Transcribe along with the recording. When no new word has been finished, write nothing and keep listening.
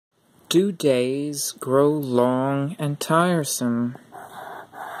Do days grow long and tiresome?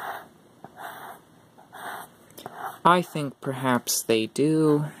 I think perhaps they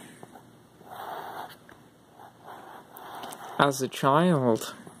do. As a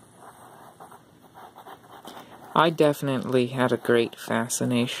child, I definitely had a great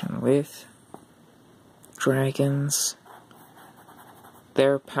fascination with dragons.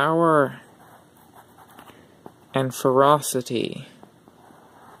 Their power and ferocity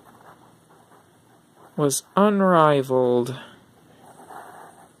was unrivaled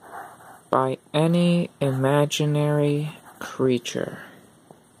by any imaginary creature.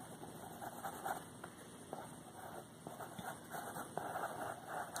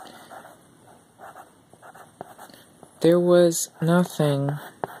 There was nothing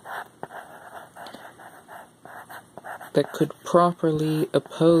that could properly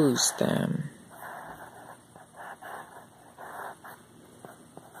oppose them.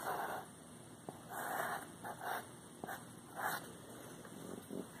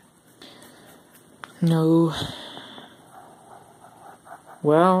 No.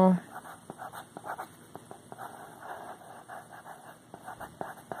 Well,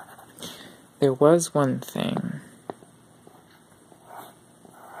 there was one thing.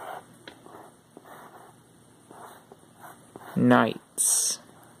 Knights.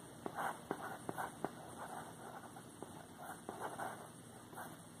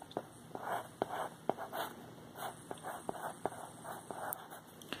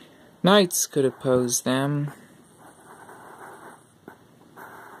 Knights could oppose them.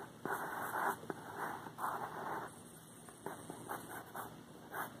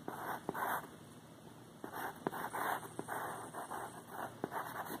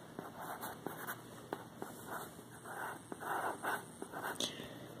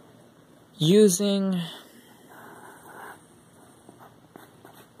 Using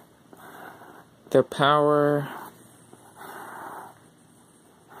the power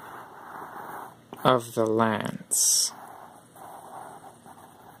of the lance.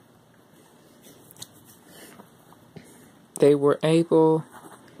 They were able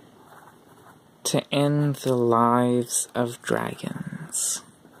to end the lives of dragons.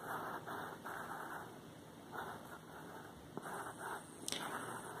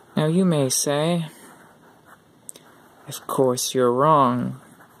 Now you may say, of course you're wrong.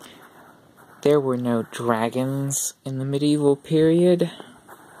 There were no dragons in the medieval period.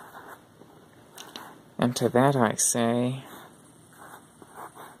 And to that I say,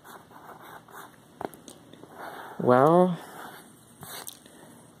 well,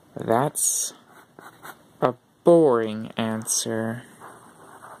 that's a boring answer.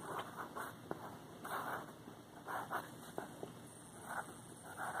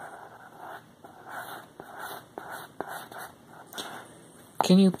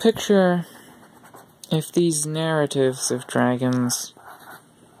 Can you picture if these narratives of dragons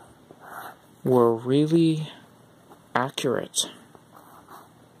were really accurate?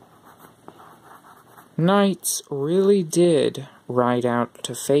 Knights really did ride out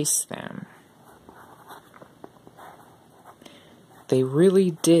to face them. They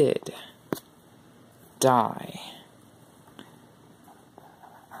really did die.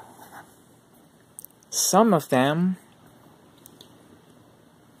 Some of them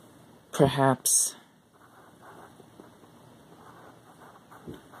perhaps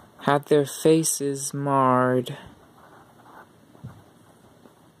had their faces marred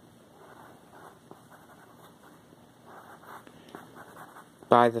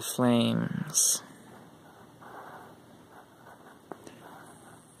by the flames.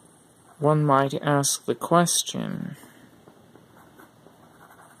 One might ask the question,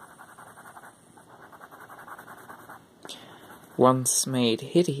 once made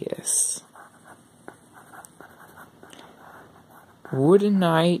hideous, would a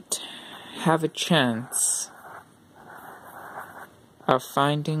knight have a chance of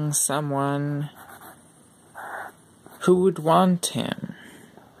finding someone who would want him?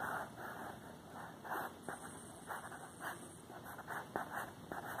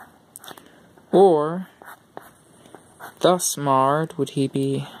 Or, thus marred, would he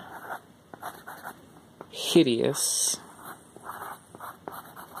be hideous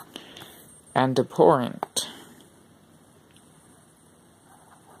and abhorrent?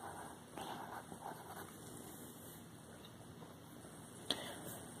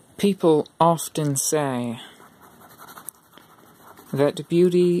 People often say that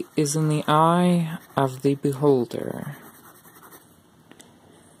beauty is in the eye of the beholder.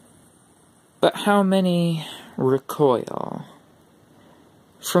 But how many recoil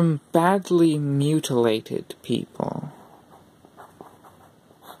from badly mutilated people?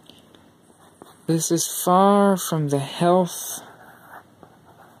 This is far from the health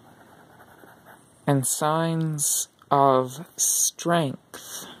and signs of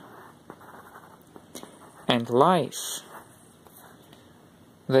strength and life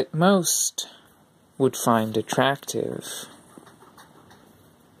that most would find attractive.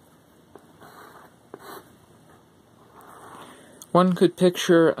 One could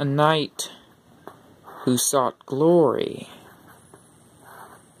picture a knight who sought glory,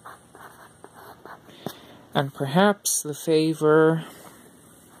 and perhaps the favor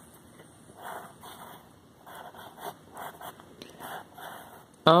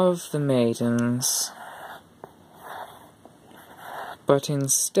of the maidens, but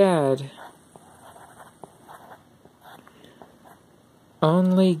instead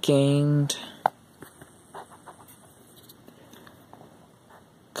only gained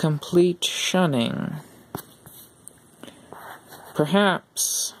complete shunning.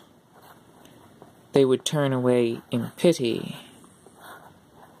 Perhaps they would turn away in pity.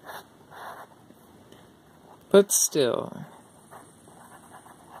 But still,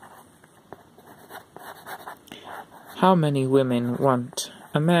 how many women want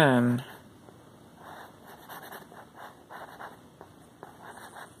a man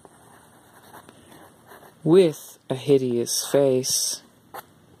with a hideous face?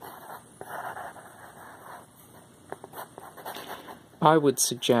 I would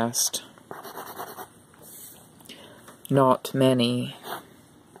suggest not many.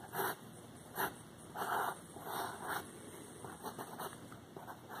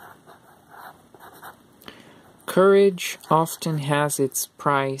 Courage often has its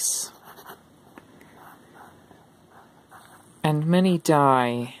price, and many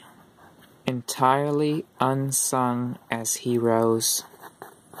die entirely unsung as heroes.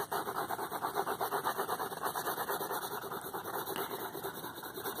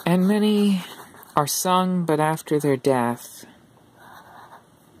 And many are sung but after their death.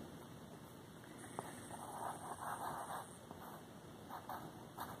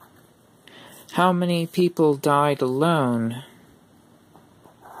 How many people died alone?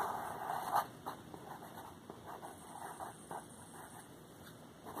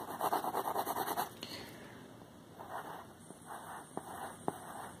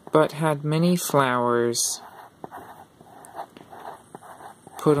 But had many flowers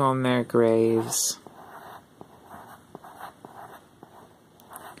put on their graves.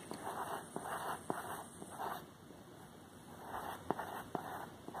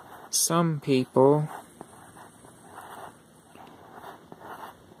 Some people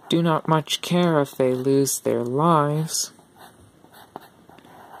do not much care if they lose their lives,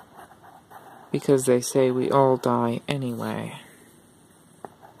 because they say we all die anyway.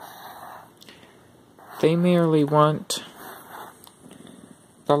 They merely want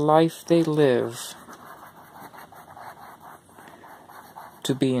the life they live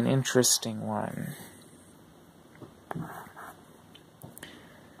to be an interesting one.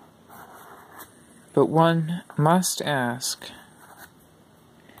 But one must ask,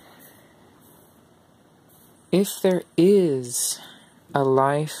 if there is a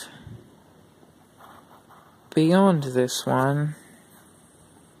life beyond this one,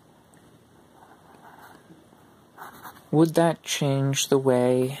 would that change the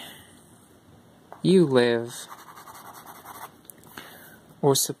way you live?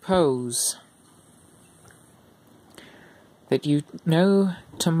 Or suppose that you know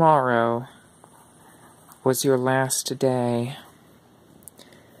tomorrow was your last day.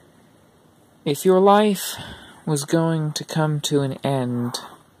 If your life was going to come to an end,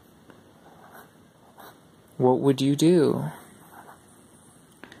 what would you do?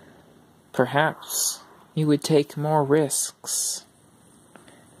 Perhaps you would take more risks.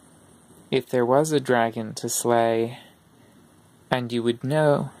 If there was a dragon to slay, and you would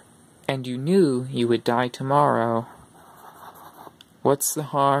know, and you knew you would die tomorrow, what's the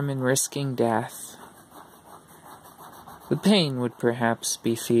harm in risking death? The pain would perhaps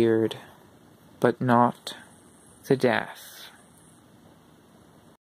be feared, but not the death.